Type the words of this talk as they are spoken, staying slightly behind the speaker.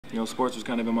sports was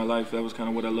kind of in my life. That was kind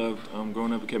of what I loved.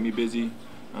 Growing up, it kept me busy.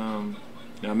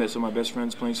 I met some of my best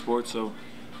friends playing sports. So,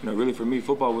 really for me,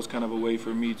 football was kind of a way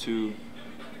for me to,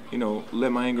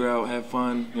 let my anger out, have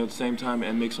fun, at the same time,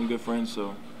 and make some good friends.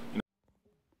 So.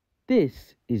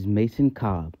 This is Mason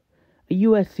Cobb, a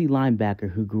USC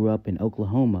linebacker who grew up in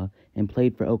Oklahoma and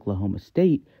played for Oklahoma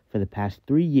State for the past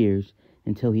 3 years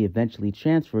until he eventually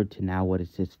transferred to now what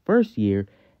is his first year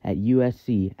at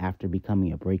USC after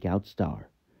becoming a breakout star.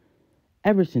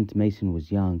 Ever since Mason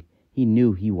was young, he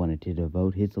knew he wanted to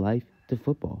devote his life to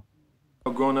football.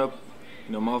 Growing up,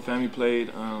 my whole family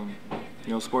played.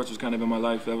 Sports was kind of in my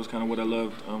life. That was kind of what I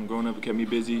loved. Growing up, it kept me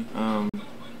busy. I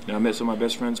met some of my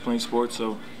best friends playing sports.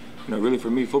 So, really for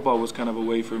me, football was kind of a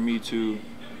way for me to,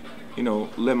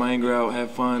 let my anger out,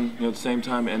 have fun, at the same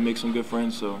time, and make some good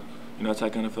friends. So, that's how I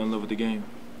kind of fell in love with the game.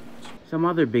 Some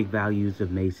other big values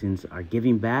of Mason's are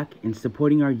giving back and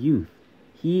supporting our youth.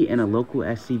 He and a local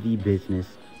SCV business,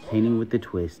 Painting with the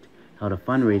Twist, held a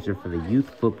fundraiser for the youth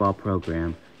football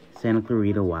program, Santa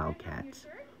Clarita Wildcats.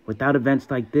 Without events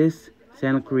like this,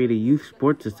 Santa Clarita Youth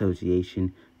Sports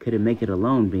Association couldn't make it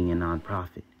alone being a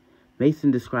nonprofit. Mason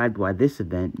described why this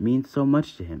event means so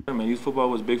much to him. Youth football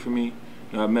was big for me.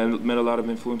 I met a lot of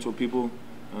influential people.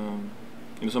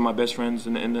 Some of my best friends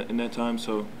in that time.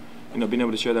 So, being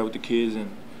able to share that with the kids and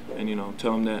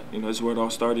tell them that this is where it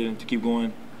all started and to keep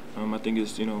going, I think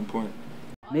is important.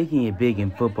 Making it big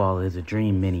in football is a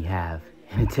dream many have,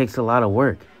 and it takes a lot of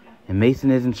work. And Mason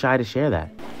isn't shy to share that.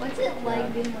 What's it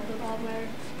like being a football player?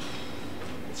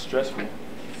 It's stressful.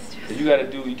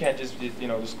 You can't just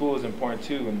the school is important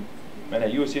too, and man,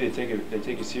 at USC they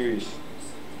take it serious.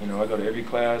 I go to every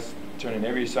class, turn in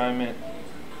every assignment.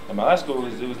 At my last school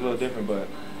it was a little different, but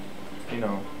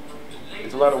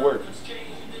it's a lot of work.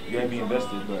 You gotta be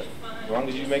invested, but as long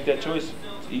as you make that choice,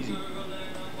 it's easy.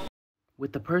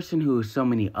 With the person who is so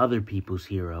many other people's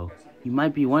hero, you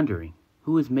might be wondering,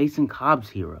 who is Mason Cobb's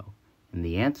hero? And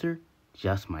the answer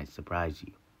just might surprise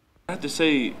you. I have to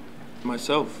say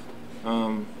myself.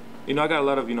 I got a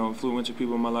lot of influential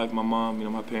people in my life. My mom,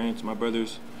 my parents, my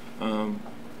brothers.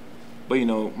 But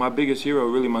my biggest hero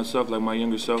really myself, like my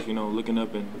younger self. Looking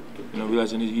up and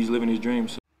realizing he's living his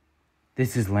dreams.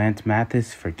 This is Lance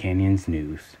Mathis for Canyons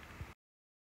News.